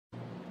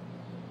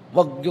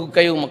Huwag yung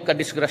kayong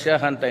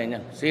magkadisgrasyahan tayo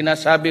niyan.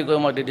 Sinasabi ko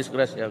yung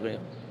madidisgrasya kayo.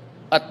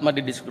 At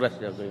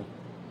madidisgrasya kayo.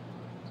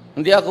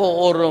 Hindi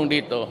ako urong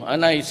dito.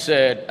 And I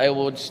said, I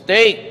would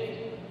stake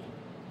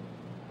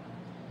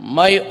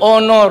my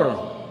honor,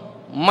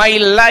 my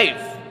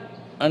life,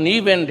 and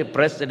even the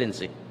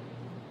presidency.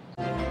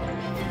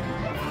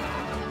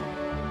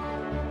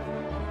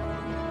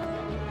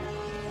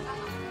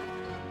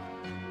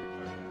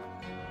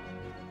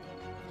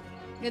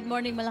 Good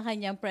morning,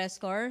 Malacañang Press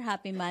Corps.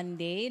 Happy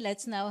Monday.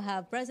 Let's now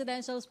have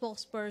Presidential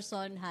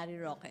Spokesperson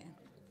Roque.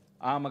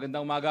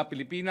 Magandang umaga,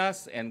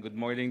 Pilipinas, and good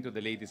morning to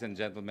the ladies and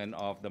gentlemen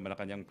of the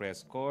Malacañang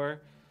Press Corps.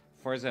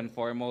 First and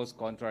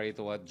foremost, contrary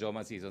to what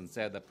Joma Season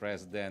said, the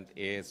President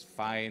is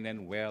fine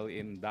and well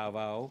in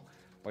Davao,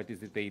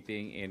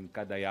 participating in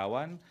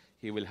Cadayawan.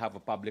 He will have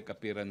a public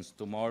appearance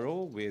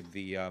tomorrow with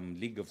the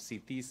League of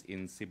Cities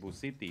in Cebu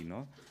City.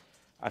 No?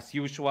 As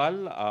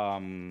usual,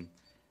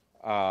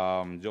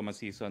 Joma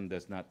Season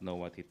does not know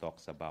what he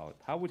talks about.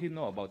 How would he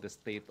know about the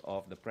state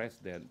of the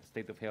president, the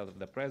state of health of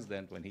the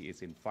president, when he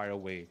is in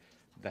faraway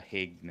The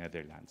Hague,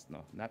 Netherlands?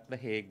 No, not The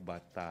Hague,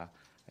 but I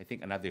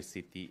think another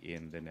city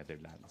in the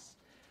Netherlands.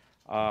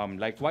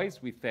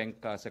 Likewise, we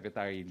thank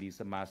Secretary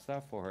Lisa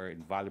Massa for her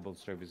invaluable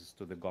services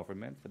to the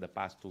government for the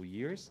past 2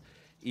 years,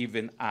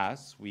 even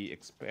as we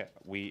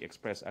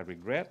express a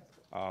regret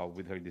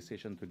with her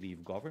decision to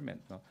leave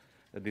government. No?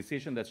 The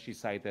decision that she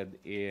cited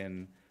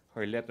in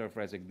her letter of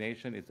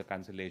resignation is the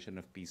cancellation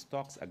of peace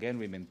talks. Again,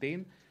 we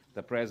maintain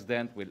the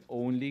president will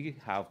only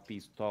have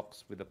peace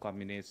talks with the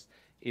communists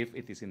if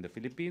it is in the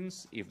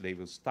Philippines, if they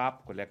will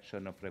stop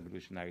collection of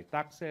revolutionary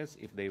taxes,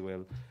 if they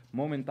will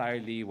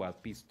momentarily, while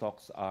peace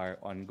talks are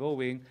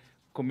ongoing,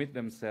 commit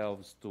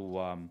themselves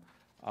to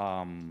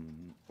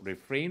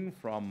refrain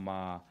from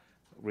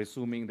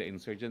resuming the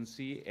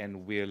insurgency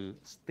and will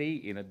stay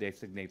in a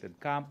designated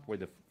camp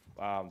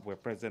where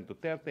President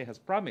Duterte has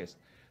promised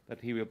that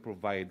he will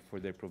provide for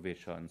their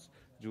provisions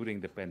during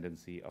the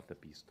pendency of the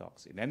peace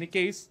talks. In any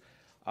case,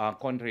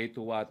 contrary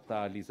to what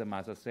Lisa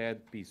Massa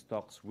said, peace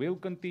talks will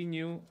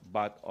continue,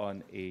 but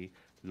on a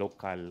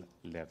local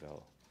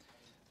level.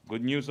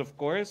 Good news, of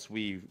course,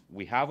 we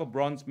have a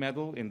bronze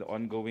medal in the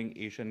ongoing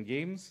Asian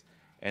Games,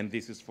 and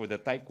this is for the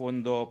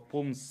Taekwondo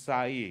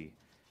Pumsai.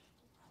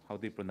 How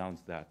do you pronounce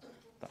that?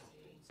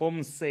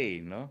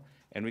 Pumsai, no?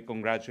 And we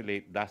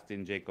congratulate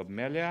Dustin Jacob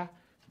Melia,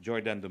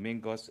 Jordan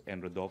Domingos,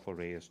 and Rodolfo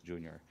Reyes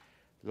Jr.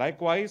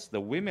 Likewise,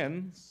 the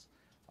women's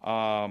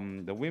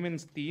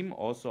team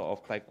also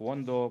of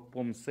Taekwondo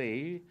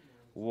Pumsei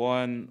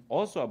won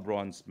also a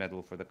bronze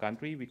medal for the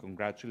country. We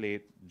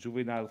congratulate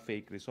Juvenile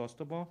Faye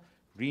Crisostomo,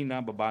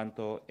 Rina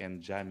Babanto,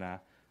 and Jana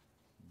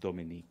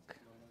Dominique.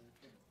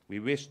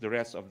 We wish the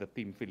rest of the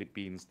Team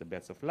Philippines the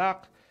best of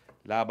luck.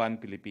 Laban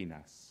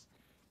Pilipinas.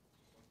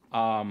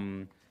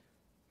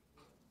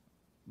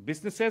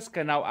 Businesses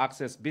can now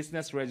access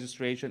business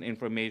registration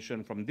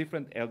information from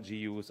different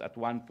LGUs at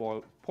one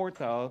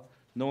portal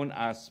known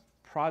as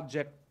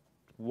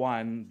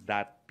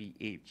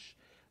project1.ph.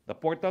 The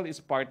portal is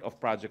part of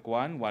Project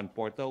One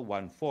Portal,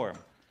 One Form,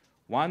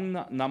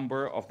 one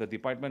number of the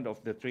Department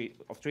of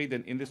Trade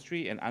and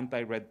Industry and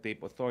Anti-Red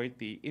Tape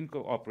Authority in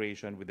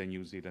cooperation with the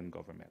New Zealand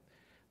government.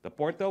 The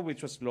portal,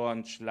 which was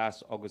launched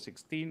last August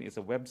 16, is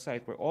a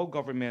website where all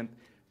government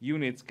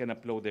units can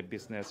upload their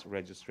business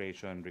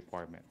registration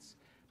requirements.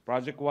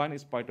 Project One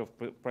is part of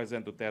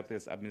President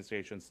Duterte's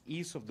administration's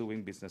Ease of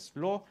Doing Business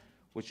law,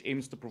 which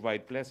aims to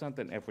provide pleasant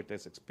and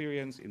effortless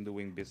experience in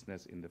doing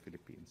business in the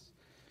Philippines.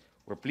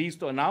 We're pleased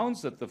to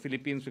announce that the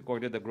Philippines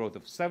recorded a growth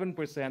of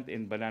 7%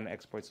 in banana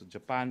exports to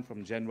Japan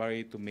from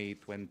January to May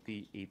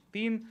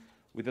 2018,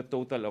 with a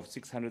total of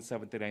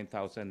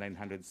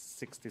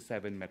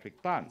 679,967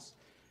 metric tons.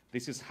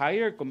 This is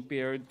higher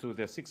compared to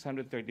the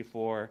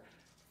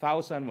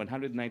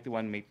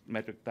 634,191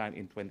 metric ton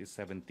in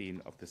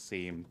 2017 of the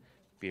same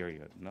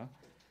period. No?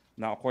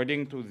 Now,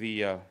 according to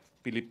the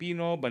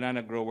Filipino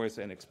Banana Growers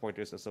and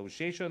Exporters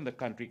Association, the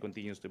country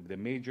continues to be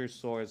the major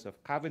source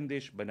of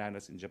Cavendish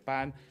bananas in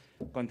Japan,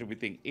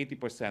 contributing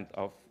 80%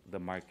 of the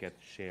market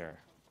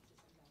share.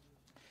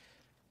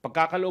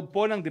 Pagkakaloob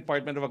po ng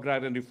Department of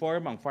Agrarian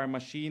Reform ang farm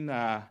machine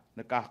na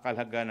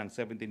nagkakahalaga ng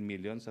 17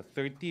 million sa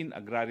 13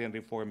 agrarian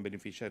reform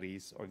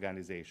beneficiaries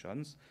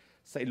organizations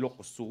sa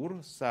Ilocos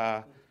Sur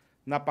sa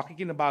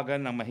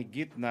napakikinabangan ng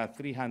mahigit na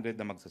 300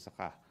 na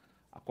magsasaka.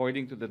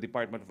 According to the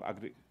Department of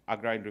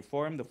Agrarian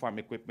Reform, the farm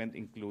equipment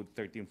include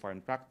 13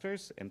 farm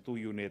tractors and 2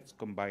 units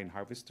combined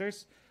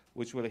harvesters,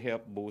 which will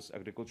help boost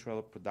agricultural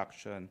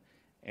production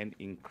and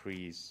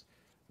increase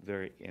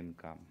their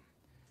income.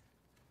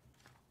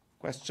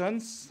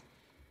 Questions?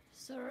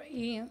 Sir,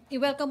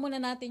 i-welcome muna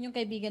natin yung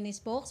kaibigan ni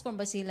Spokes from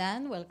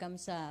Basilan. Welcome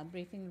sa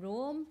briefing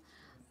room.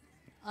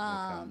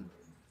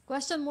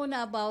 Question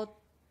muna about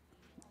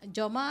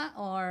Joma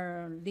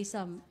or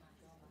Lisa?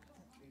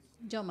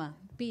 Joma,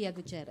 Pia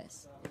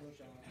Gutierrez.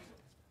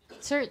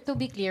 Sir, to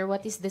be clear,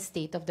 what is the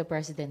state of the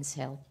President's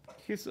health?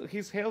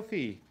 He's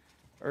healthy.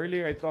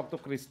 Earlier, I talked to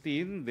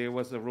Christine. There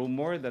was a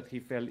rumor that he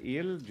fell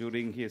ill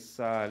during his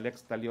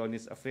Lex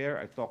Talionis affair.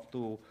 I talked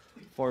to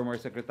former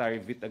Secretary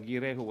Vit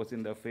Aguirre, who was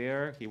in the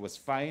affair. He was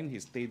fine. He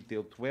stayed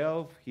till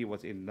 12. He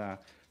was in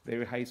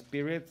very high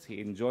spirits. He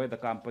enjoyed the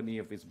company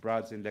of his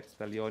brothers in Lex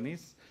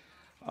Talionis.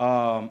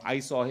 I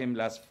saw him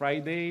last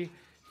Friday.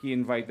 He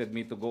invited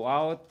me to go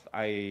out.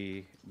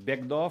 I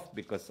begged off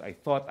because I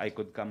thought I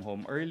could come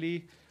home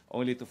early,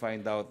 only to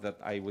find out that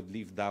I would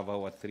leave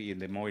Davao at 3 in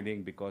the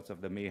morning because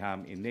of the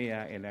mayhem in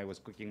NEA, and I was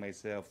cooking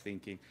myself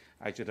thinking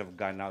I should have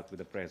gone out with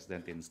the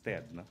president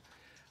instead. No?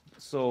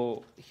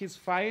 So he's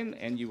fine,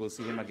 and you will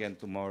see him again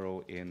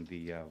tomorrow in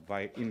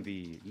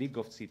the League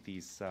of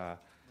Cities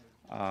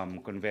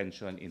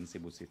convention in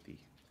Cebu City.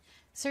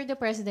 Sir, the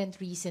President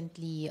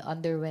recently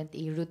underwent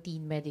a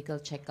routine medical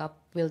checkup.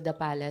 Will the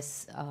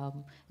palace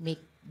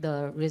make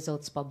the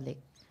results public?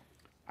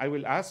 I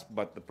will ask,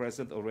 but the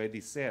President already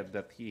said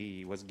that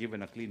he was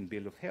given a clean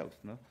bill of health.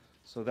 No?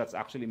 So that's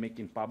actually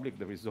making public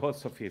the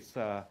results of his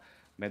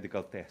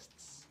medical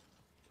tests.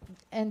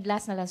 And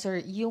last na lang, sir,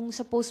 yung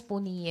sa post po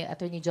ni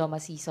Attorney Joma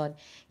Sison,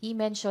 he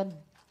mentioned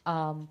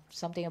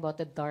something about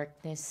the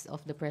darkness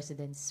of the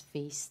president's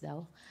face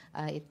daw.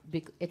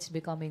 It's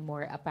becoming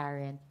more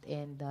apparent,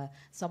 and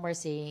some are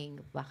saying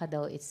baka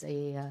daw it's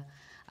a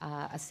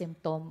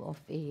symptom of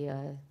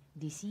a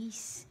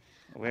disease.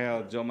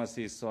 Well, Joma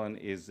Sison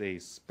is a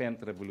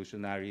spent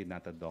revolutionary,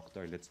 not a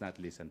doctor. Let's not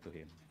listen to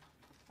him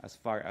as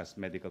far as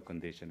medical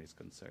condition is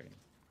concerned.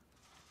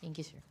 Thank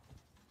you, sir.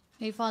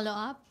 May follow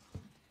up?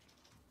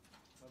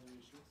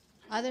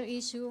 Other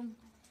issue?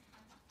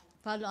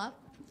 Follow up?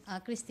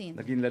 Christine.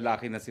 Naging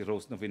lalaki na si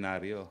Rose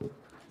Novinario.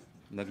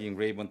 Naging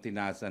Raymond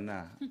Tinasa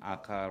na,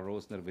 aka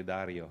Rose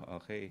Novinario.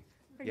 Okay.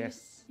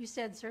 Yes. You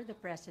said, sir, the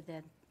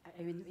president,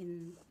 I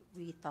mean,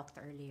 we talked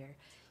earlier,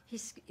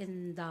 he's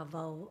in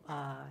Davao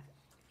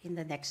in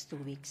the next 2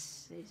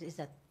 weeks. Is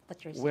that what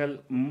you're saying?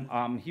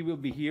 Well, he will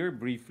be here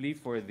briefly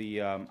for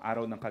the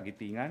Araw ng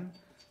Kagitingan.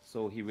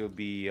 So he will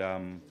be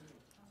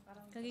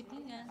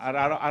Kagitingan.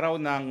 araw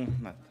ng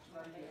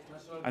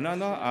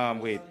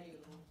wait.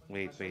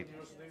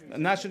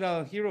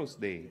 National Heroes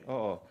Day.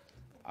 Oo.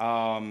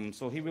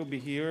 So he will be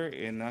here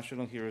in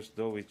National Heroes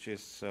Day, which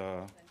is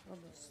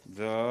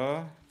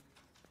the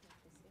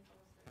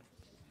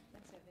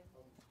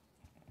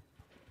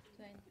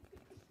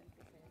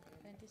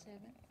 27.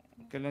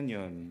 kailan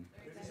yun?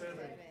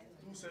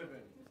 27.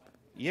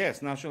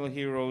 Yes, National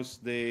Heroes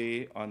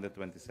Day on the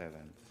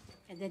 27th.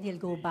 And then he'll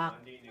go back.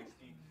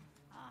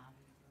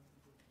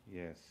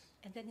 Yes.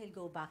 And then he'll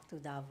go back to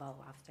Davao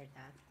after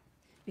that.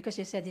 Because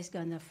you said he's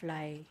gonna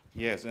fly.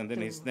 Yes, and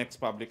then his next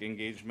public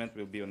engagement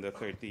will be on the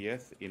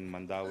 30th in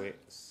Mandaue,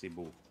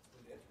 Cebu.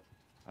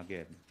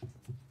 Again.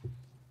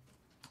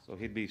 So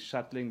he'll be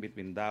shuttling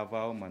between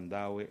Davao,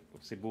 Mandaue,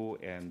 Cebu,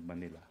 and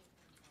Manila.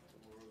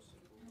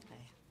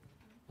 Okay.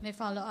 May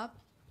follow up?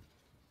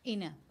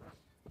 Ina.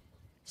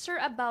 Sir,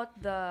 about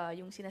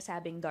yung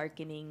sinasabing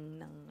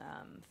darkening ng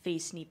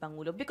face ni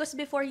Pangulo, because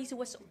before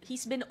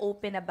he's been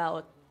open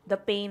about the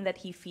pain that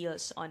he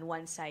feels on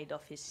one side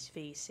of his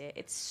face.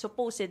 It's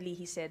supposedly,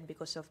 he said,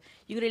 because of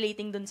yung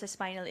relating dun sa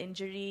spinal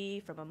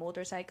injury from a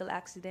motorcycle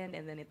accident,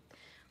 and then it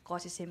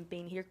causes him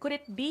pain here. Could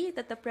it be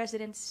that the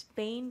president's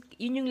pain,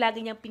 yun yung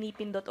lagi niyang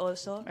pinipindot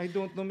also? I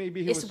don't know,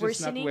 maybe he was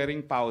just not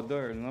wearing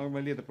powder.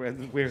 Normally the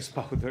president wears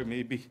powder.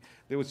 Maybe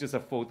there was just a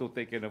photo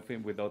taken of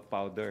him without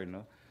powder,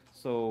 no?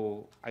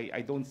 So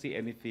I don't see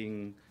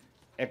anything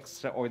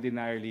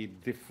extraordinarily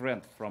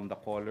different from the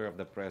color of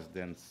the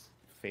president's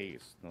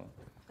face, no?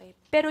 Okay.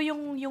 Pero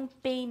yung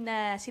pain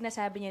na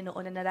sinasabi niya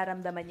noon na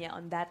nararamdaman niya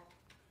on that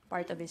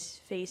part of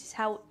his face,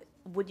 how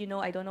would you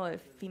know? I don't know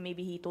if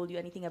maybe he told you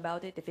anything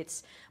about it, if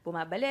it's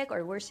bumabalik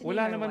or worsening.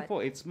 Wala or naman what? po.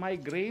 It's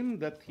migraine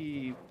that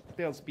he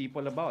tells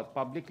people about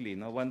publicly,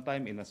 no? One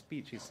time in a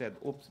speech, he said,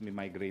 oops, may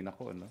migraine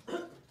ako, no?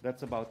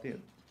 That's about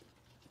it.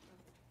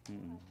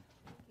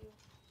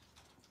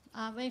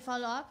 May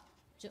follow up?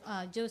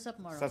 Joseph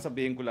Moro.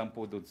 Sasabihin ko lang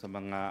po doon sa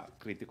mga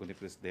kritiko ni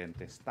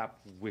Presidente, stop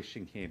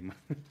wishing him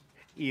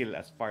ill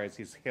as far as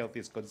his health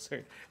is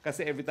concerned.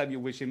 Kasi every time you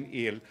wish him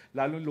ill,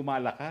 lalong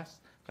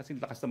lumalakas. Kasi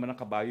lakas naman ng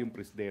kabayo yung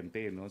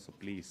Presidente, no? So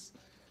please.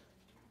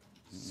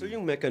 So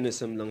yung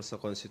mechanism lang sa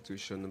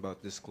Constitution about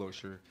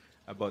disclosure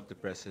about the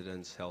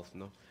President's health,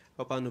 no?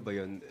 Paano ba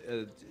yun?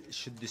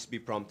 Should this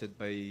be prompted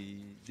by,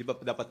 di ba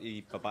dapat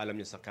ipapaalam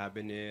niya sa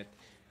cabinet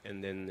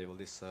and then they will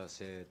discuss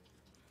it?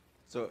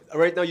 So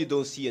right now you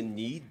don't see a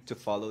need to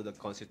follow the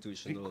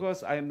constitutional...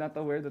 Because I am not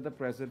aware that the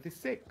President is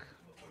sick.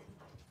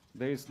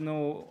 There is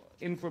no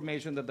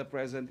information that the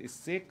President is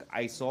sick.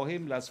 I saw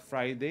him last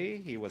Friday.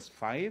 He was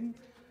fine.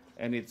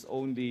 And it's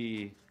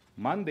only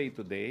Monday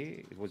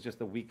today. It was just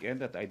the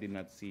weekend that I did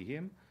not see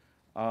him.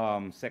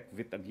 Sec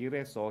Vit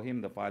Aguirre saw him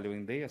the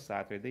following day, a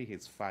Saturday.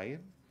 He's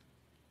fine.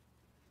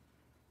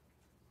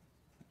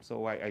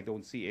 So I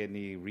don't see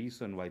any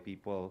reason why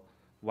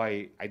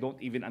I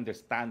don't even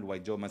understand why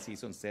Joma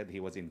Sison said he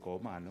was in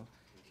coma. No?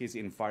 He's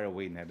in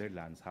faraway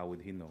Netherlands. How would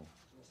he know?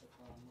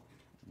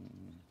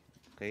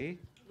 Okay?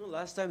 No,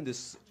 last time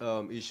this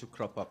issue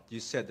crop up, you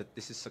said that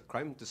this is a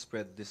crime to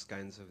spread these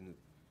kinds of...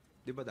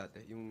 Di ba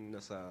dati? Yung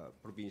nasa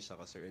probinsya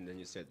ka, sir, and then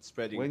you said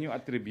spreading... When you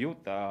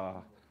attribute a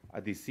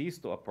disease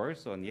to a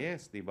person,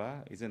 yes, di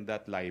ba? Isn't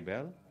that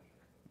libel?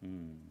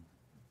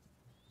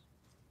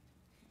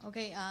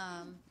 Okay,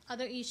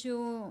 other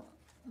issue,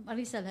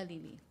 Marisol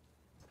Halili.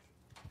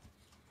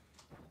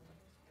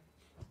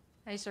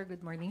 Hi, sir. Good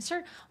morning.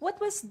 Sir, what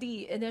was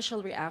the initial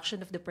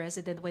reaction of the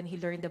president when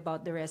he learned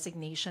about the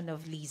resignation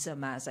of Liza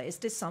Maza? Is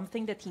this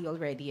something that he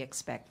already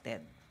expected?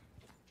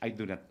 I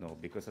do not know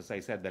because, as I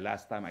said, the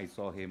last time I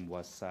saw him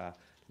was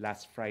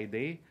last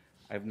Friday.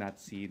 I've not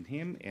seen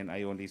him, and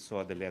I only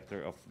saw the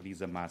letter of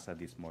Liza Maza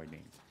this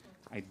morning.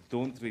 I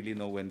don't really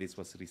know when this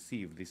was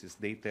received. This is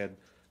dated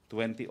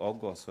 20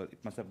 August, so it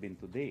must have been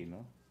today,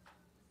 no?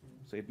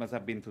 So it must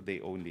have been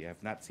today only.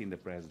 I've not seen the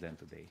president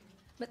today.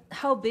 But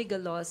how big a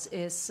loss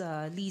is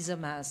Liza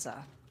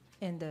Maza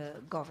in the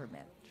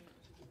government?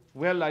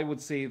 Well, I would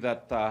say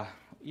that,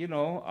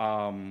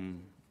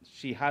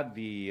 she had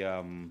the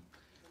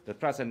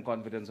trust and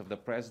confidence of the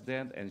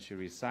president, and she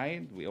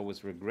resigned. We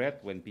always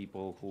regret when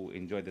people who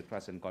enjoy the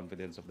trust and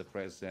confidence of the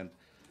president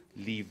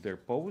leave their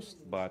post,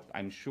 but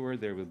I'm sure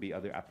there will be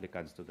other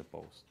applicants to the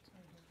post.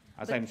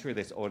 As I'm sure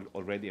there's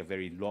already a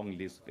very long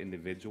list of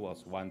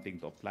individuals wanting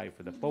to apply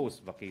for the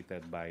post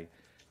vacated by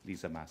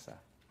Liza Maza.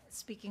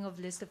 Speaking of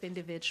list of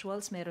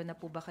individuals, meron na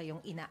po ba kayong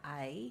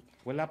inaay?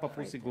 Wala pa po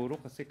siguro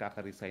kasi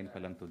kaka-resign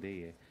pa lang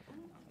today eh.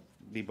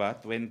 Di ba?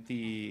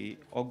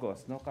 20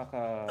 August, no?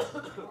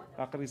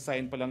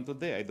 Kaka-resign pa lang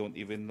today. I don't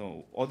even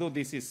know. Although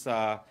this is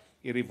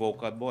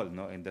irrevocable,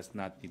 no? And does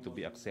not need to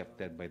be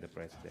accepted by the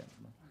president.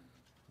 No?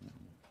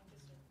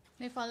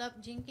 May follow-up,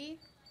 Jinky?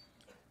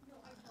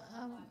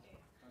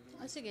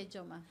 Sige,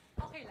 Joma.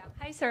 Okay lang.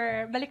 Hi,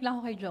 sir. Balik lang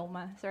ako kay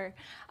Joma, sir.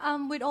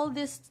 With all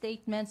these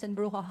statements and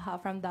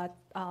brouhaha from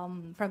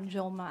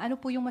Joma,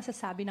 ano po yung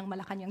masasabi ng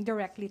Malacañang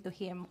directly to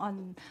him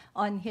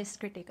on his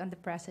critique on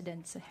the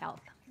president's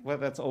health? Well,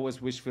 that's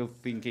always wishful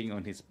thinking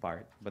on his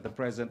part. But the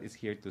president is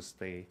here to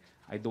stay.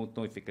 I don't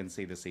know if he can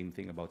say the same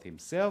thing about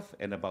himself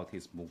and about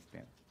his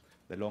movement,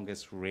 the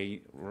longest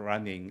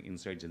running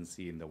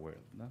insurgency in the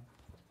world. No?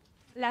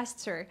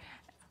 Last, sir.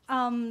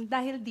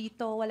 Dahil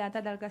dito, wala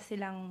talaga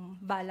silang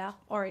balak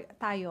or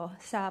tayo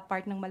sa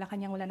part ng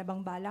Malacañang wala na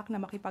bang balak na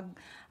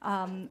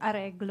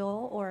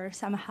makipag-areglo or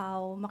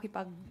somehow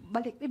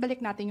ibalik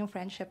natin yung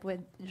friendship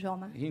with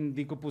Joma?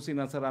 Hindi ko po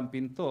sinasarang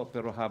pinto,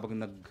 pero habang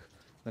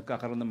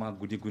nagkakaroon ng mga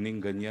guni-guning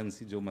ganyan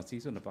si Joe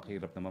Macizo,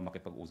 napakahirap naman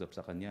makipag-usap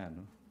sa kanya.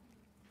 No?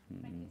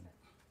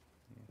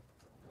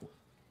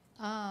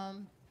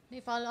 May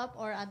follow-up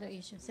or other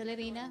issues?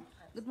 Celerina?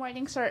 Good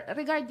morning, sir.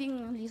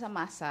 Regarding Liza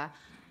Maza,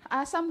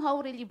 somehow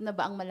relieved na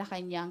ba ang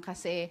Malacañang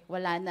kasi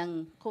wala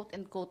nang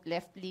quote-unquote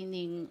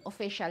left-leaning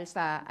official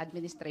sa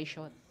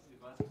administration?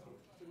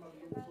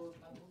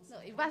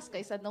 So,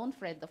 Ivanka is a known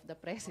friend of the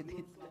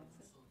president.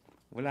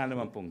 Wala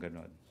naman pong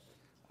ganon.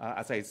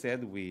 As I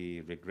said,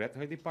 we regret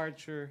her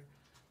departure.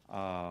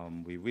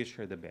 We wish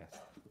her the best.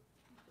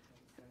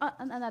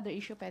 Another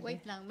issue, pwede?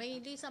 Wait lang.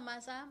 May Liza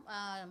Maza.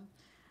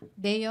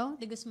 Deo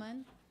de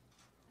Guzman.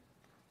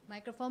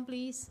 Microphone,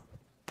 please.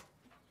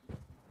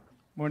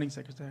 Morning,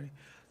 Secretary.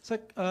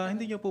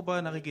 Hindi niyo po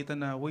ba nakikita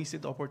na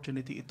wasted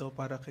opportunity ito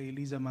para kay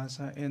Liza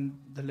Maza and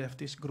the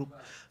leftist group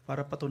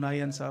para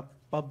patunayan sa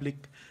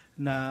public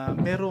na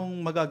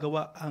merong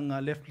magagawa ang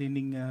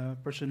left-leaning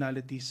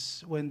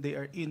personalities when they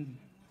are in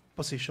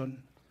position?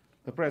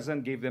 The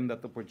president gave them that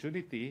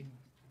opportunity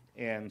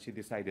and she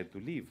decided to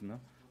leave.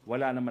 No?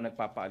 Wala naman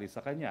nagpapaalis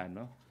sa kanya.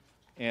 No?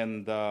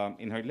 And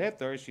in her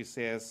letter, she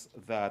says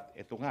that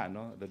ito nga,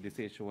 no, the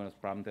decision was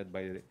prompted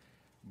by the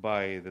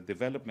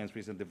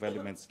recent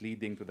developments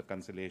leading to the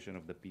cancellation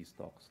of the peace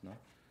talks. No?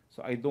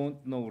 So I don't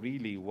know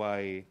really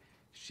why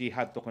she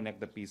had to connect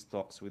the peace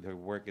talks with her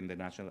work in the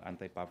National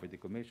Anti-Poverty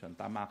Commission.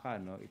 Tama ka,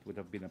 no? It would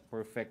have been a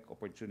perfect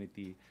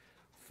opportunity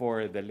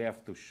for the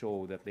left to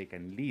show that they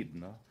can lead.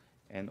 No?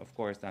 And of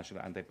course,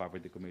 National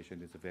Anti-Poverty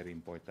Commission is a very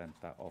important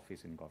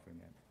office in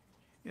government.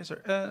 Yes,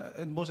 sir.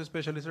 And most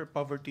especially, sir,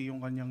 poverty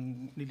yung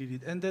kanyang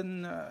nililid. And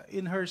then,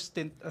 in her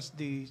stint as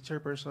the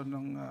chairperson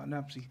ng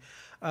NAPSI,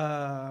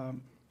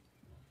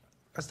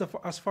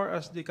 as far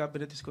as the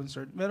cabinet is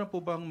concerned, meron po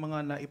bang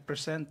mga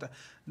na-present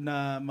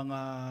na mga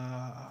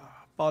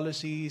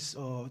policies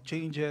o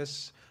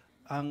changes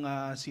ang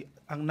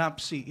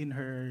NAPSI in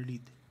her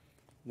lead?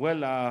 Well,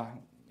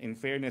 in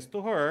fairness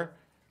to her,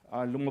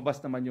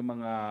 lumabas naman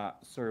yung mga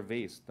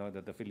surveys, no,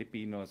 that the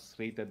Filipinos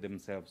rated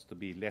themselves to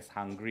be less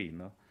hungry,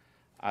 no?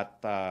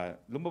 At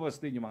lumabas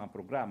din yung mga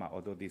programa,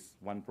 although this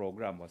one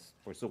program was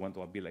pursuant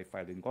to a bill I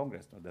filed in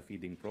Congress, no, the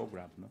feeding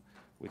program, no,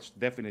 which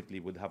definitely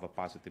would have a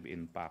positive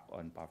impact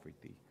on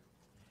poverty.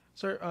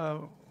 Sir,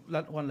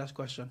 one last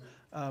question.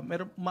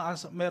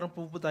 Meron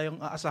po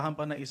tayong aasahan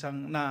pa na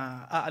isang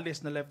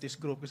aalis na leftist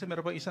group kasi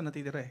meron pa isang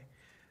natitira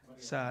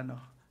sa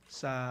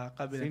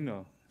cabinet.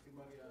 Sino?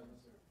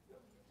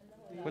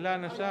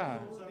 Wala na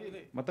siya.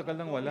 Matagal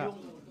nang wala.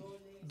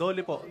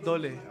 Dole po,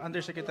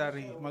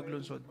 Undersecretary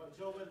Maglunsod.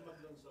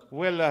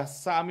 Well,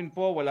 sa amin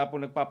po, wala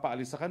po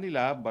nagpapaalis sa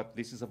kanila, but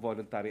this is a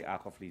voluntary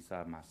act of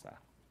Lisa Masa.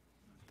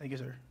 Thank you,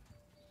 sir.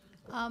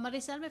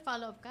 Maricel, may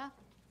follow-up ka?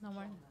 No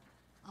more?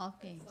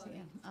 Okay,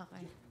 sige.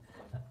 Okay.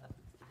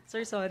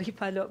 Sir, sorry,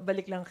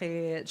 balik lang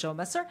kay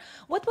Joma. Sir,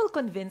 what will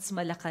convince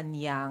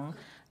Malacañang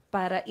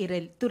para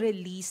to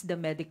release the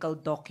medical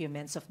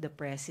documents of the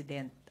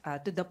president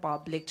to the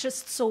public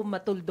just so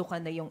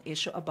matuldukan na yung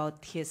issue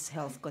about his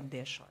health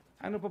condition?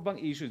 Ano pa bang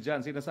issue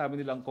dyan? Sinasabi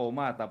nilang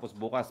coma, tapos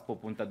bukas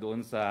pupunta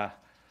doon sa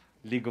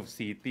League of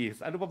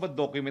Cities. Ano pa ba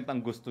document ang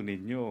gusto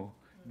ninyo?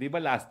 Di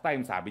ba last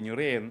time, sabi nyo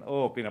rin,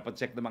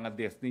 pinapacheck ng mga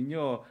desk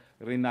ninyo,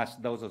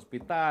 renash daw sa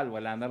ospital,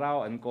 wala na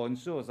raw,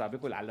 unconscious. Sabi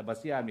ko,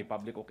 lalabas yan, may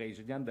public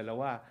occasion yan,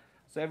 dalawa.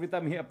 So every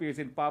time he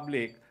appears in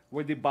public,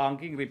 we're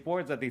debunking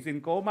reports that he's in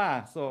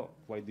coma. So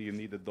why do you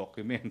need a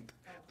document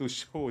to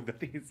show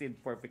that he's in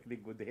perfectly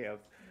good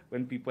health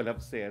when people have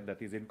said that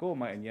he's in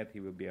coma and yet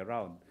he will be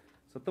around?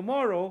 So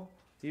tomorrow,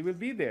 he will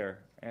be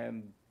there.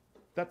 And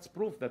that's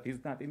proof that he's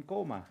not in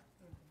coma.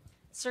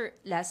 Sir,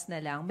 last na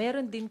lang.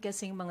 Meron din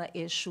kasing mga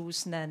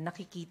issues na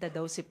nakikita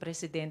daw si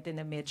Presidente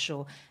na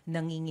medyo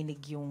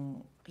nanginginig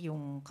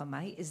yung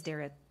kamay. Is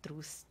there a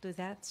truth to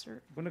that,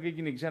 sir? Kung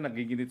nagiginig siya,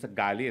 nagiginig sa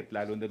galit,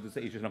 lalo na doon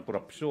sa issue ng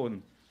korupsyon.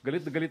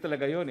 Galit na galit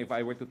talaga yun if I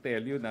were to tell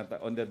you that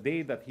on the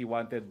day that he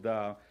wanted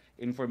the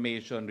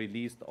information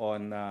released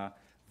on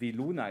the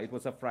Luna, it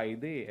was a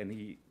Friday, and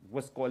he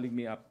was calling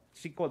me up.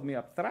 She called me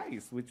up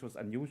thrice, which was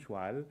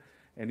unusual.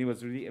 And he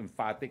was really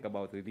emphatic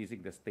about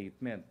releasing the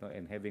statement, no,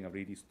 and having a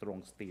really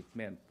strong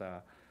statement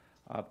to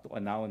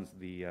announce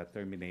the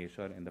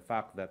termination and the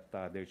fact that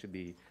there should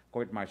be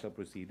court-martial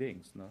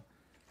proceedings. No?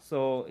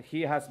 So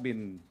he has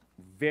been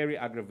very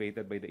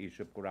aggravated by the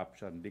issue of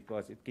corruption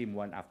because it came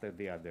one after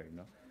the other.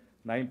 No?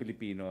 Naim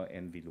Filipino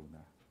and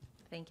Viluna.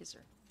 Thank you,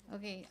 sir.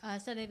 Okay,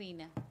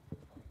 Salerina.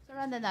 Sir,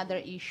 on another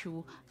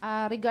issue,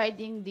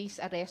 regarding this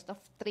arrest of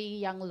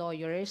 3 young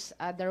lawyers,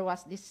 there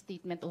was this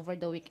statement over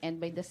the weekend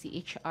by the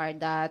CHR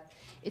that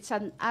it's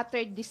an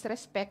utter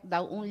disrespect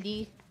daw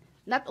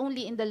not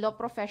only in the law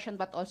profession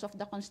but also of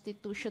the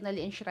constitutionally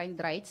enshrined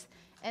rights,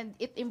 and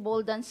it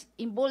emboldens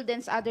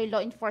other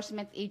law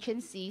enforcement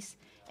agencies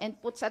and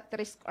puts at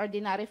risk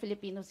ordinary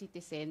Filipino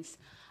citizens.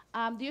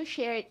 Do you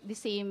share the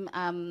same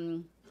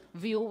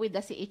view with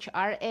the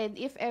CHR? And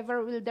if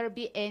ever, will there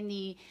be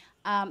any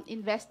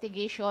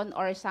investigation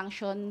or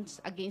sanctions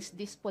against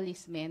these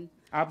policemen?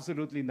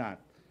 Absolutely not.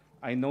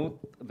 I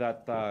note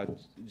that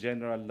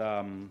General,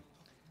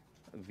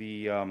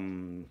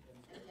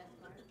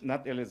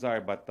 not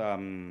Elazar, but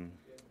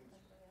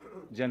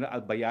General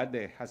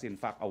Albayade has in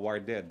fact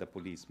awarded the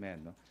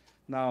policemen. No?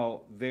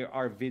 Now, there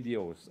are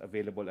videos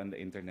available on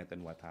the internet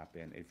and what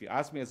happened. If you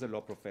ask me as a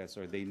law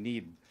professor,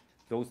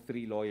 those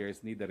 3 lawyers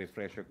need a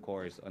refresher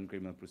course on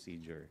criminal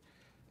procedure.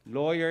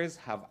 Lawyers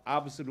have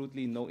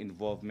absolutely no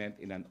involvement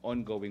in an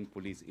ongoing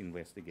police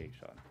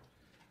investigation.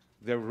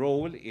 Their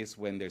role is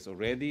when there's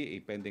already a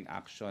pending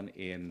action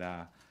in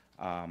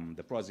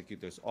the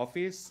prosecutor's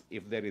office.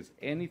 If there is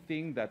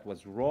anything that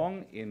was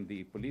wrong in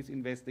the police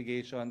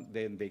investigation,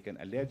 then they can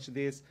allege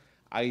this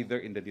either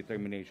in the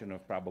determination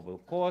of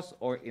probable cause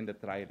or in the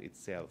trial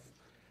itself.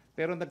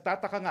 Pero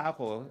nagtataka nga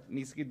ako,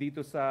 miski dito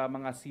sa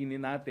mga sine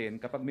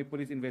natin, kapag may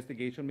police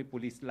investigation, may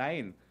police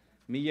line.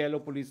 May yellow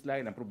police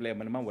line. Ang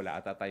problema naman, wala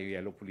ata tayo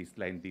yellow police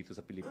line dito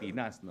sa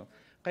Pilipinas. No?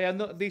 Kaya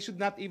they should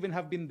not even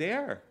have been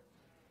there.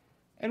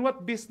 And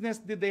what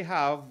business did they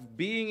have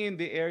being in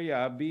the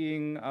area,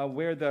 being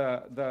where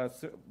the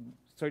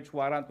search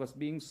warrant was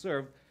being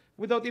served,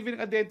 without even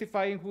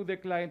identifying who their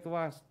client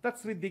was?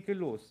 That's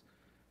ridiculous.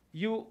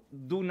 You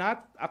do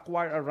not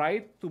acquire a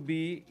right to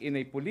be in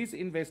a police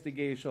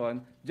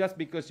investigation just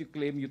because you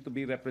claim you to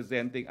be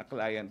representing a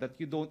client that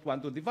you don't want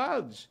to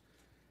divulge.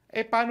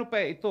 Eh, paano pa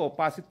ito?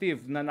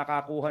 Positive na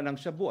nakakuha ng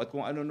shabu at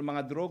kung ano ng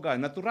mga droga,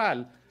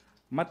 natural,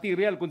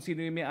 material kung sino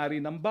yung may-ari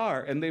ng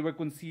bar. And they were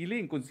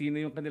concealing kung sino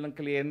yung kanilang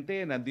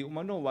kliyente na di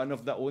umano one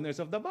of the owners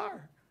of the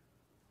bar.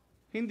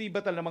 Hindi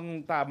ba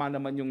talagang tama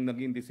naman yung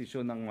naging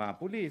desisyon ng mga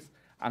pulis?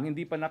 Ang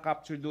hindi pa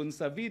na-capture dun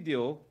sa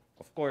video,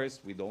 of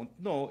course, we don't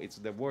know, it's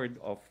the word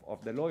of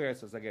the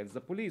lawyers as against the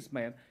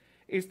policeman,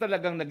 is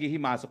talagang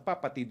naghihimasok pa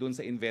pati dun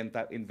sa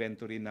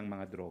inventory ng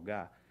mga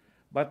droga.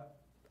 But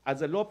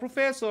as a law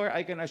professor,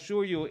 I can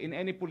assure you, in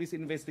any police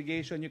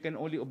investigation, you can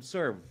only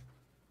observe.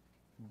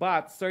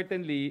 But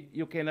certainly,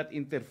 you cannot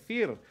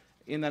interfere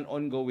in an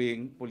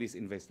ongoing police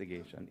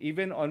investigation.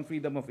 Even on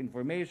freedom of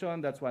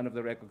information, that's one of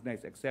the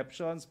recognized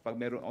exceptions. Pag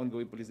mayroong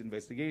ongoing police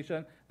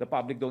investigation, the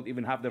public don't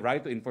even have the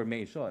right to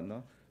information,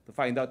 no? To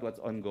find out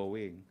what's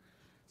ongoing.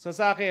 So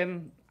sa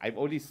akin, I've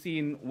only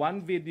seen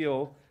one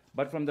video,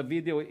 but from the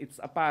video, it's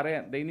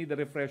apparent they need a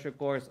refresher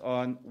course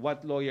on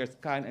what lawyers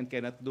can and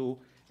cannot do.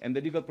 And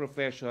the legal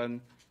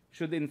profession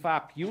should in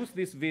fact use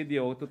this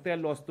video to tell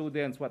law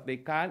students what they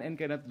can and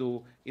cannot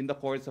do in the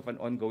course of an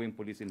ongoing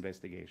police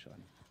investigation.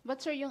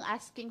 But sir, yung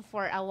asking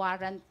for a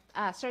warrant,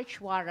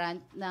 search warrant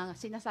na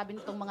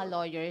sinasabi nitong mga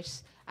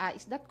lawyers,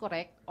 is that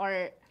correct?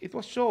 Or it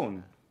was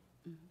shown.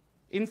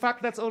 In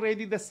fact, that's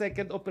already the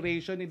second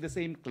operation in the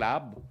same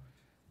club.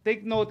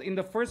 Take note, in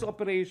the first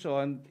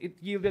operation, it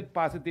yielded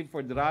positive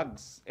for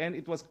drugs, and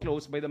it was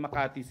closed by the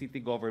Makati City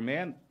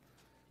government.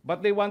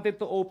 But they wanted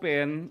to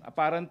open,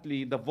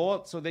 apparently, the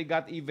vault, so they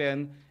got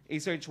even a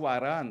search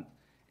warrant.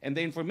 And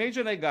the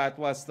information I got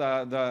was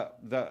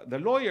the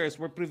lawyers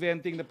were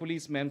preventing the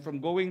policemen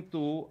from going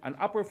to an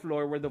upper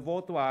floor where the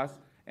vault was,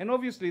 and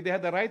obviously they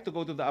had the right to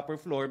go to the upper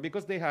floor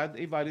because they had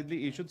a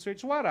validly issued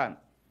search warrant.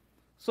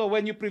 So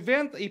when you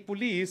prevent a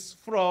police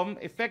from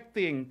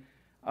effecting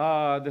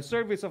the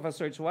service of a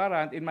search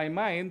warrant, in my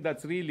mind,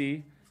 that's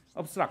really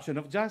obstruction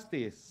of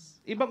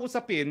justice. Ibang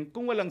usapin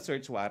kung walang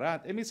search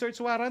warrant. May search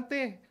warrant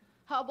eh.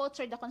 How about,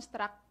 sir, the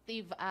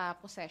constructive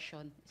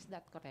possession? Is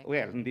that correct?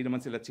 Well, hindi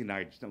naman sila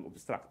chinarge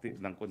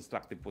ng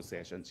constructive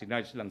possession.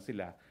 Chinarge lang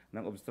sila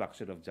ng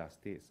obstruction of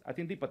justice. At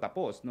hindi pa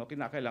tapos, no?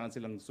 Kinakailangan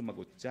silang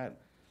sumagot dyan.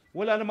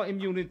 Wala namang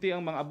immunity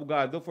ang mga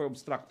abogado for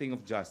obstruction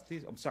of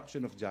justice,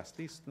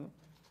 no?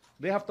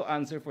 They have to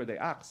answer for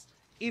their acts.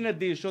 In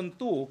addition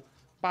to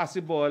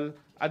possible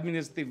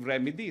administrative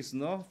remedies,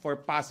 no, for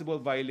possible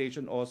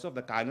violation also of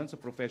the canons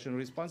of professional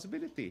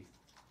responsibility.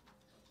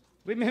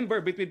 Remember,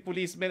 between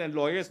policemen and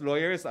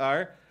lawyers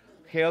are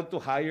held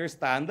to higher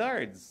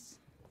standards.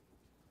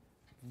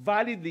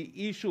 Validly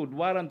issued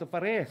warrant of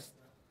arrest.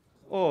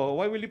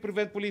 Oh, why will you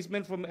prevent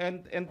policemen from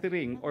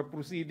entering or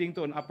proceeding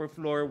to an upper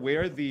floor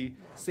where the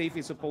safe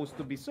is supposed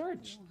to be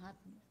searched?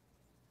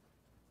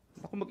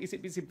 Naku,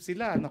 mag-isip-isip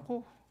sila.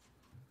 Naku.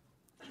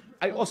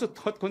 I also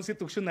taught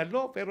constitutional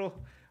law, pero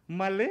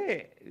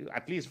mali.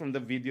 At least from the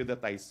video that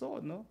I saw,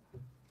 no?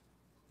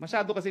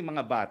 Masyado kasing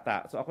mga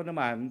bata. So ako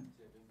naman,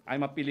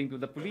 I'm appealing to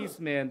the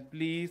policemen,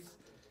 please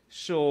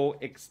show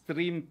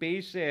extreme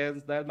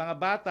patience dahil mga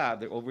bata,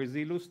 they're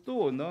overzealous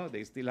too, no?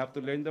 They still have to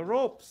learn the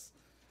ropes.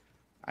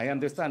 I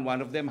understand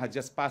one of them had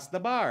just passed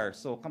the bar.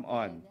 So come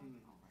on.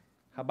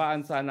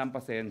 Habaan sana ang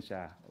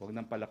pasensya. Huwag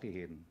nang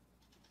palakihin.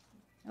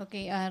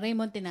 Okay,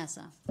 Raymond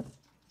Tinasa.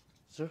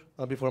 Sir,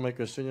 before my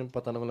question, yung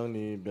patanong lang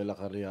ni Bella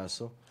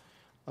Carriazo.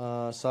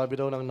 Sabi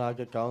daw ng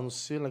Naga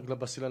Council,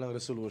 naglabas sila ng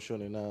resolution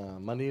na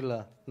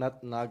Manila,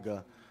 not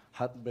Naga,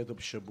 hotbed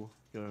of Shabu.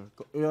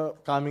 You're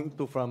coming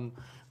to from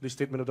the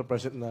statement of the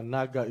President na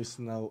Naga is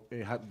now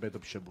a hotbed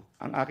of Shabu.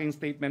 Ang aking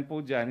statement po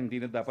dyan, hindi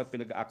na dapat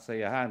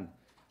pinag-aaksayahan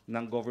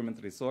ng government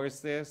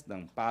resources,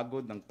 ng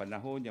pagod, ng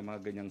panahon, yung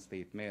mga ganyang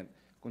statement.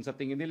 Kung sa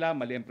tingin nila,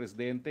 mali ang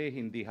presidente,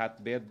 hindi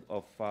hotbed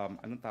of,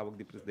 anong tawag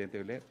di presidente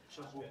ulit?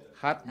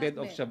 Hotbed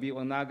of Shabu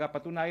ang Naga,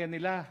 patunayan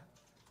nila.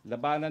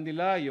 Labanan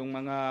nila yung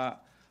mga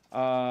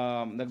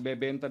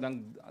nagbebenta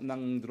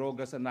ng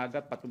droga sa Naga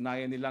at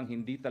patunayan nilang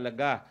hindi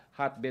talaga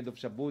hotbed of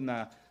Shabu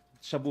na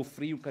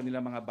Shabu-free yung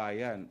kanilang mga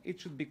bayan.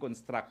 It should be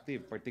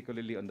constructive,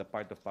 particularly on the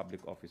part of public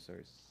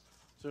officers.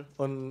 Sir,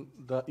 on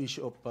the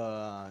issue of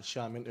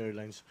Xiamen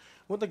Airlines,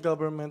 would the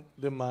government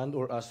demand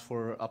or ask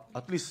for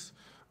at least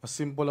a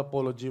simple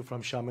apology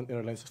from Xiamen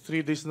Airlines?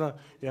 3 days na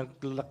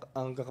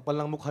ang kakapal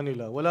ng mukha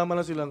nila. Wala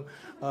man lang silang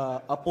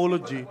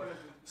apology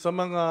sa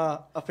mga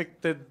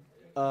affected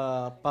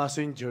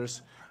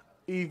passengers,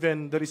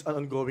 even there is an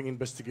ongoing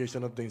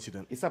investigation of the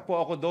incident. Isa po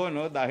ako doon,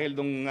 no, dahil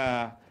nung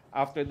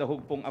after the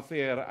Hugpong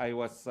affair,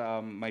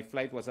 my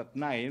flight was at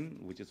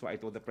 9, which is why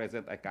I told the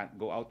President I can't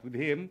go out with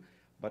him.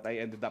 But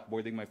I ended up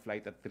boarding my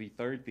flight at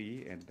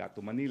 3:30 and got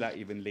to Manila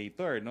even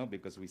later, no,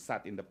 because we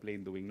sat in the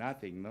plane doing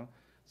nothing, no.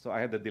 So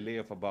I had a delay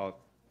of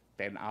about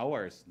 10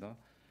 hours, no.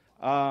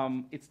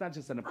 It's not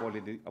just an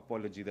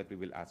apology that we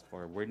will ask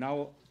for. We're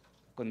now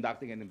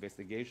conducting an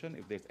investigation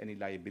if there's any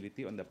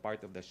liability on the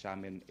part of the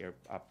Xiamen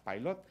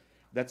pilot.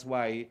 That's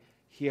why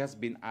he has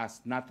been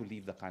asked not to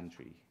leave the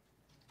country.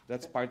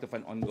 That's part of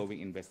an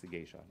ongoing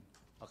investigation.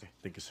 Okay,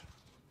 thank you, sir.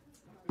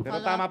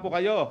 Pero tama po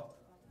kayo.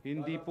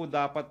 Hindi po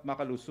dapat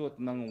makalusot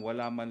ng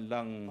wala man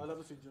lang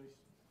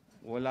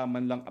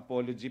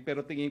apology.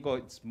 Pero tingin ko,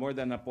 it's more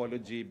than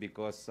apology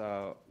because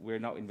we're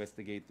now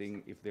investigating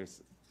if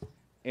there's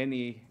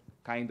any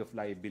kind of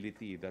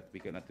liability that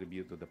we can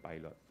attribute to the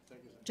pilot.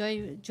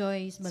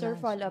 Joyce Balanzo. Sir,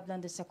 follow-up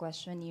lang doon sa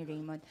question ni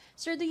Raymond.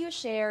 Sir, do you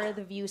share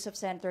the views of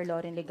Senator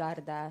Loren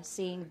Legarda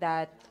saying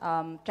that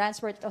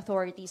transport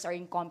authorities are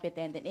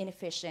incompetent and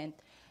inefficient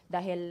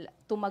dahil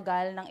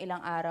tumagal ng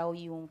ilang araw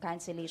yung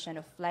cancellation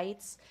of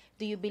flights?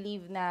 Do you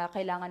believe na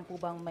kailangan po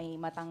bang may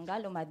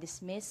matanggal o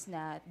ma-dismiss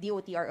na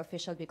DOTR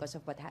official because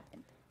of what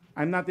happened?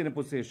 I'm not in a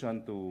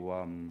position to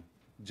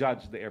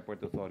judge the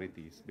airport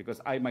authorities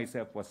because I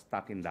myself was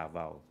stuck in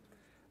Davao.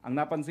 Ang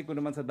napansin ko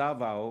naman sa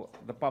Davao,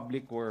 the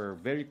public were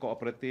very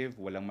cooperative,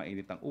 walang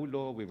mainit ang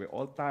ulo, we were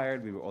all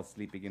tired, we were all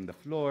sleeping in the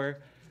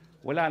floor.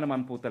 Wala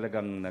naman po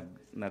talagang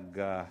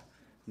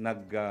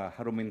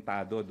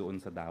nagharumintado doon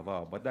sa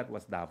Davao. But that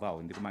was Davao.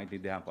 Hindi ko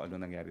maintindihan kung ano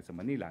nangyari sa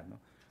Manila. No?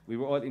 We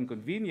were all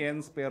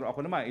inconvenienced, pero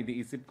ako naman,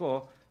 iniisip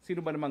ko,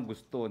 sino ba naman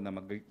gusto na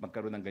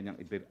magkaroon ng ganyang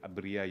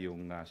aberya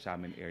yung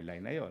Xiamen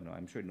Airline na yun? No?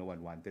 I'm sure no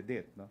one wanted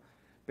it. No?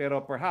 Pero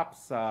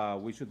perhaps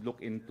we should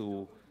look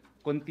into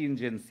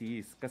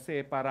contingencies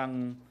kasi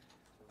parang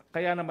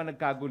kaya naman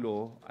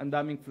nagkagulo, ang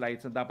daming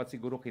flights na dapat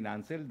siguro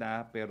kinancel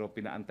na pero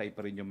pinaantay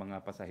pa rin yung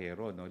mga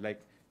pasahero, no? Like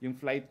yung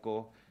flight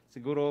ko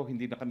siguro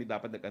hindi na kami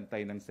dapat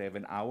nag-antay ng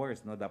 7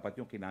 hours, no? Dapat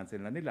yung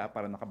kinancel na nila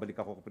para nakabalik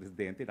ako kay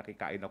presidente,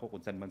 nakikain ako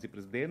kung saan man si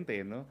presidente,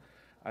 no?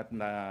 At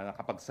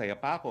nakapagsaya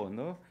pa ako,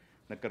 no?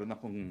 Nagkaroon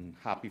akong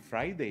Happy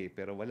Friday,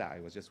 pero wala,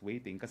 I was just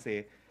waiting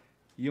kasi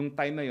yung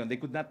time na yon, they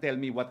could not tell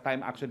me what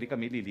time actually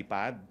kami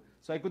lilipad.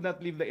 So I could not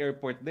leave the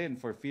airport then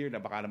for fear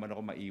na baka naman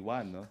ako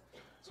maiwan, no?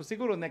 So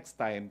siguro next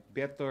time,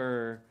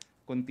 better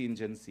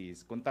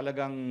contingencies. Kung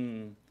talagang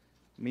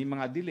may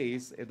mga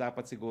delays,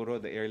 dapat siguro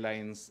the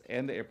airlines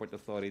and the airport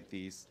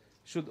authorities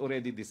should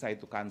already decide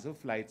to cancel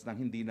flights nang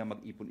hindi na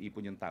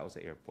mag-ipon-ipon yung tao sa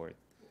airport.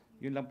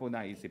 Yun lang po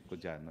naisip ko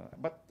dyan. No?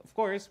 But of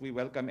course, we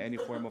welcome any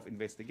form of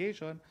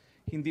investigation.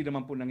 Hindi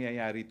naman po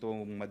nangyayari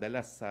itong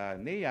madalas sa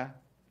NEA,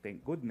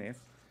 thank goodness.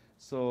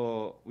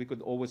 So we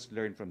could always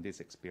learn from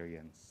this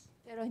experience.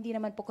 Pero hindi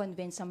naman po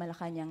convinced sa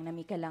Malacañang na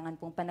may kailangan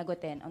pong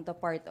panagutin on the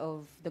part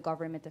of the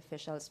government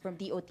officials from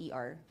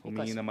DOTR.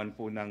 Humingi naman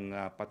po ng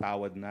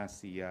patawad na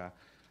si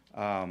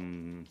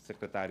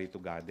Secretary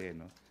Tugade.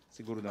 No?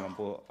 Siguro naman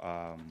po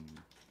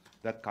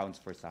that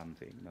counts for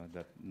something. No?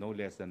 That no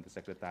less than the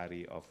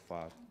Secretary of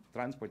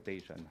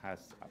Transportation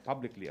has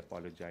publicly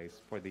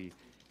apologized for the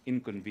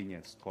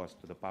inconvenience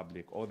caused to the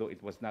public. Although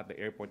it was not the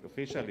airport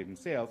official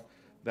himself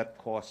that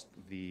caused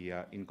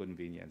the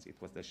inconvenience. It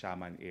was the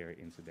Shaman Air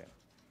incident.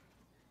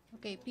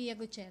 Okay, Pia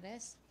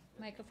Gutierrez,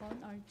 microphone,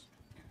 Arj.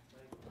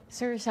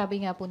 Sir,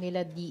 sabi nga po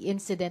nila, the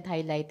incident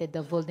highlighted the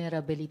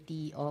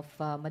vulnerability of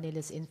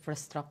Manila's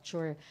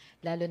infrastructure.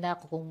 Lalo na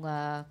kung,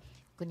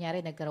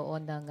 kunyari,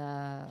 nagkaroon ng,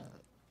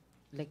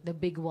 like the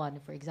big one,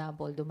 for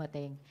example,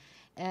 dumating.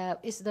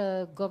 Is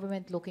the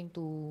government looking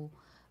to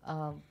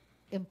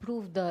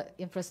improve the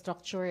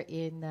infrastructure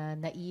in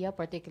NAIA,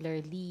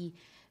 particularly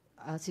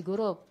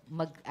siguro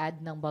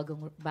mag-add ng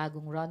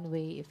bagong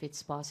runway if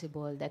it's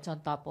possible? That's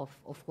on top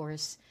of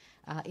course,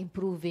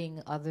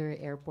 improving other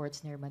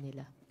airports near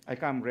Manila. I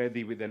come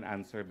ready with an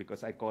answer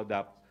because I called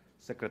up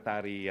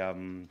Secretary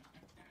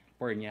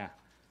Pernia.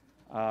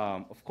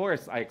 Of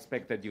course, I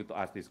expected you to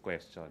ask this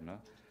question. No?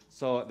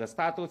 So the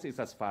status is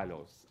as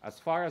follows.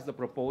 As far as the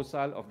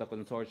proposal of the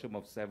Consortium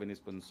of 7 is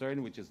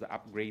concerned, which is the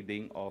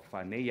upgrading of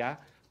NEA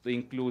to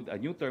include a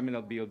new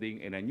terminal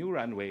building and a new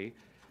runway,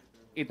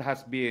 it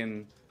has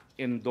been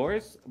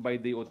endorsed by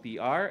the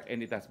OTR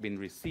and it has been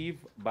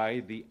received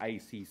by the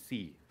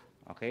ICC.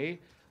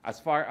 Okay? As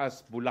far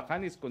as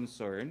Bulacan is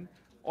concerned,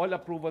 all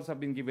approvals have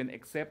been given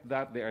except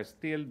that there are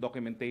still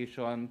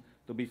documentation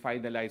to be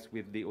finalized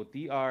with the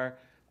OTR,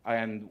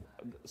 and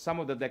some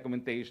of the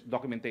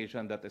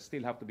documentation that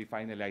still have to be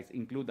finalized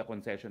include the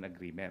concession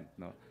agreement.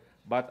 No?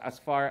 But as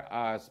far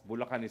as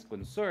Bulacan is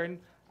concerned,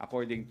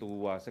 according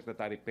to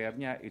Secretary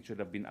Pernia, it should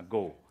have been a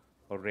go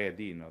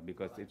already, no?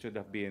 Because it should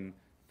have been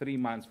 3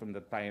 months from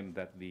the time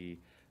that the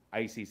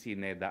ICC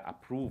NEDA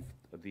approved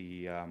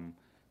the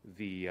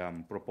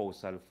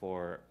proposal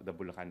for the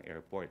Bulacan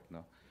Airport.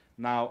 No?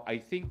 Now, I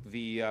think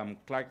the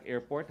Clark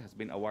Airport has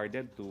been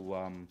awarded to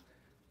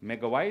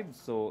Megawide,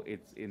 so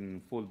it's in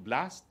full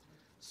blast.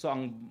 So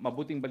ang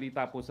mabuting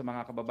balita po sa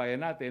mga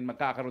kababayan natin,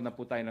 magkakaroon na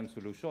po tayo ng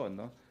solusyon.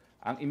 No?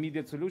 Ang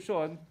immediate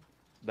solution,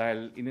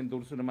 dahil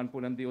inendorso naman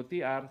po ng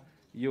DOTR,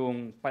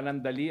 yung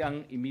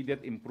panandaliang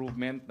immediate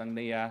improvement ng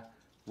NEA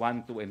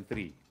 1, 2, and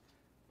 3.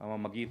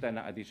 Pamamagitan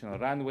ng additional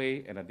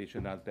runway and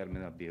additional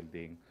terminal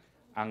building.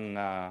 Ang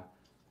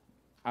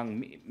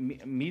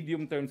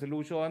medium-term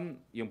solution,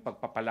 yung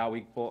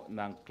pagpapalawig po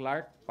ng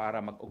Clark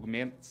para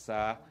mag-augment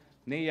sa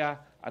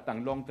NEA, at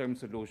ang long-term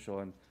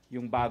solution,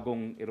 yung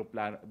bagong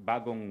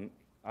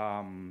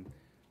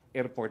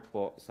airport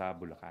po sa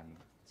Bulacan.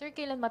 Sir,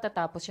 kailan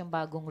matatapos yung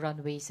bagong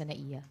runway sa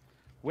NAIA?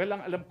 Well,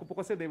 ang alam ko po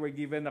kasi they were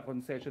given a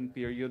concession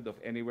period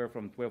of anywhere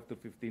from 12 to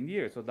 15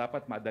 years. So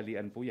dapat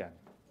madalian po yan.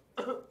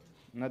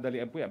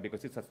 Madalian po yan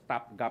because it's a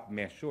stopgap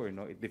measure.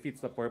 No? It defeats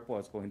the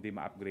purpose kung hindi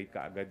ma-upgrade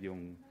ka agad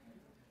yung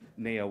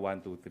NEA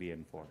 1, 2, 3,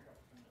 and 4.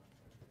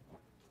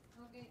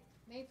 Okay.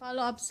 May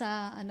follow-up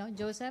sa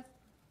Joseph?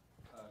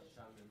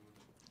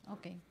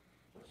 Okay.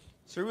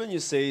 Sir, when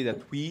you say that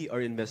we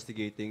are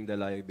investigating the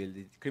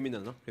liability,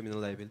 criminal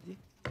liability?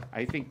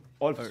 I think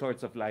all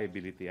sorts of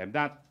liability. I'm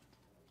not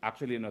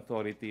actually an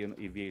authority on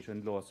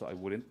aviation law, so I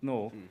wouldn't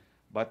know.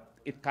 But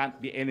it can't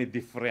be any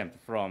different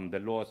from the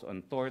laws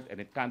on tort,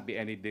 and it can't be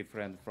any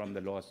different from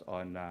the laws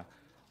on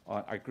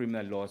our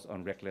criminal laws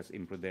on reckless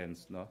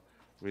imprudence, no,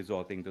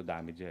 resulting to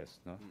damages,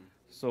 no.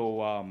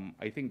 So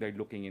I think they're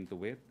looking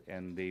into it,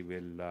 and they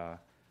will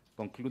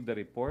conclude the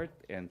report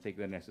and take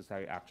the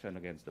necessary action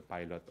against the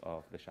pilot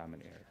of the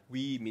Shaman Air.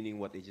 We meaning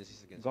what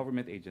agencies against?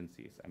 Government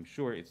agencies. I'm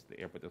sure it's the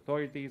airport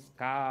authorities,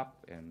 CAP,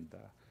 and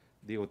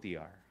the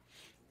OTR.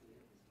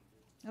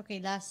 Okay,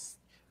 last.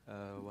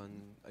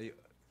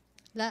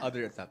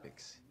 Other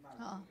topics.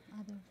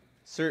 Other.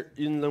 Sir,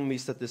 yun lang may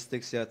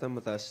statistics yata,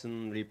 mataas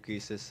yung rape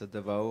cases sa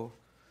Davao,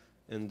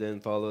 and then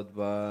followed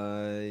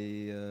by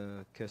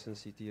Quezon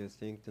City, I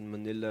think, then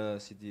Manila,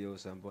 CDO,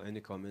 Sambo.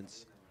 Any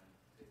comments?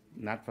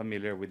 Not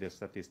familiar with the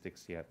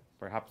statistics yet.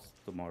 Perhaps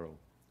tomorrow.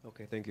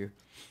 Okay, thank you.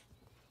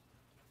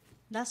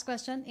 Last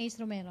question, Ace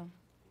Romero.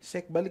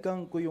 Sek,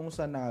 balikan ko yung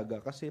sa Naga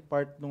kasi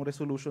part ng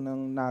resolution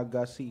ng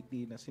Naga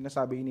City na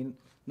sinasabi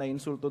na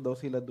insulto daw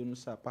sila dun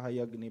sa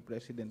pahayag ni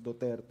President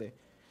Duterte.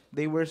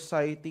 They were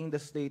citing the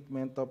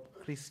statement of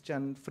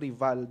Christian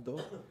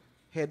Frivaldo,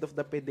 head of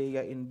the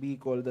PDEA in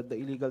Bicol, that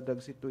the illegal drug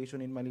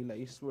situation in Manila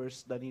is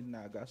worse than in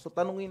Naga. So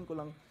tanungin ko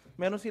lang,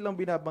 meron silang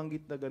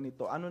binabanggit na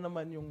ganito. Ano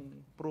naman yung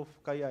proof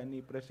kaya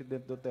ni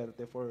President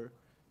Duterte for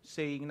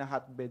saying na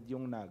hotbed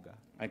yung Naga?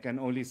 I can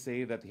only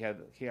say that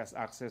he has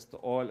access to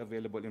all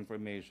available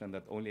information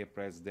that only a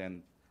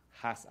president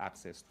has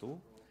access to.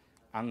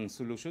 Ang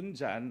solusyon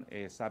dyan,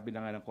 sabi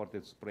na nga ng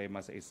Korte Suprema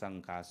sa isang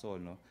kaso,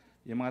 no,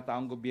 yung mga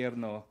taong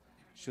gobyerno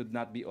should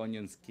not be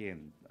onion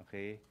skinned.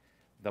 Okay?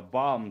 The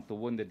balm to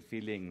wounded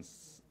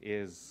feelings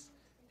is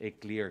a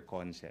clear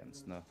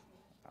conscience. No?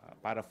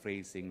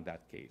 Paraphrasing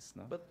that case.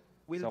 No?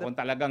 So kung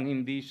talagang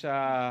hindi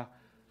siya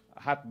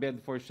hotbed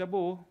for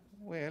shabu,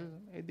 well,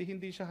 edi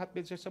hindi siya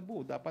hotbed sa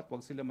shabu. Dapat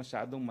wag sila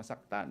masyadong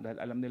masaktan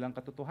dahil alam nilang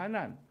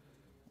katotohanan.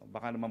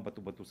 Baka naman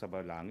bato-bato sa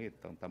langit.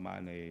 Ang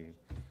tamaan ay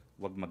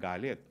wag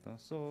magalit. No?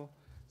 So,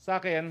 sa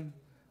akin,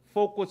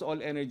 focus all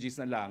energies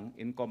na lang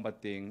in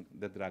combating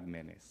the drug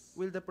menace.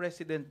 Will the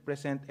President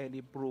present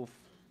any proof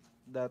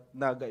that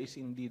Naga is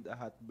indeed a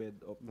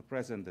hotbed of The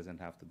President doesn't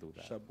have to do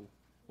that. shabu?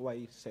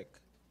 Why, Sec?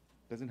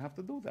 Doesn't have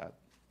to do that.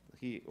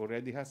 He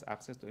already has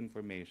access to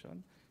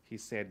information. He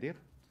said it.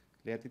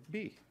 Let it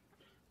be.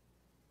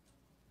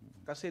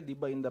 Kasi di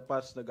ba in the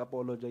past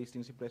nag-apologize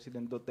din si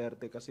President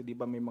Duterte kasi di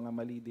ba may mga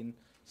mali din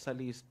sa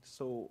list.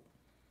 So,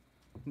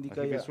 hindi But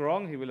if kaya... he's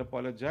wrong, he will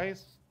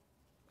apologize.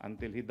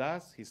 Until he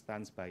does, he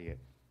stands by it.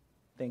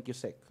 Thank you,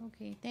 Sec.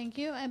 Okay, thank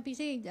you.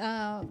 MPC,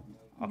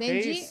 Okay,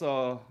 Benji?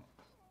 so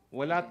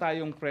wala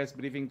tayong press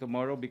briefing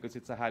tomorrow because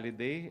it's a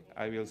holiday.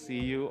 I will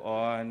see you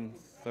on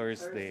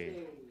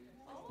Thursday.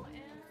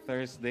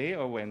 Thursday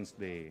or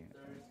Wednesday?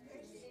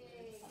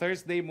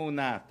 Thursday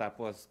muna,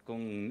 tapos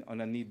kung on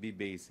a need-be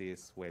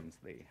basis,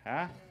 Wednesday.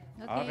 Ha?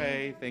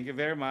 Okay, thank you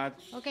very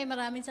much. Okay,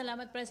 maraming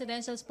salamat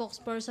Presidential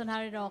Spokesperson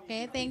Harry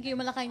Roque. Thank you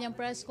Malacañang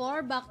Press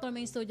Corps. Back to our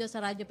main studio sa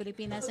Radyo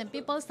Pilipinas and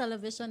People's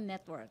Television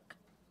Network.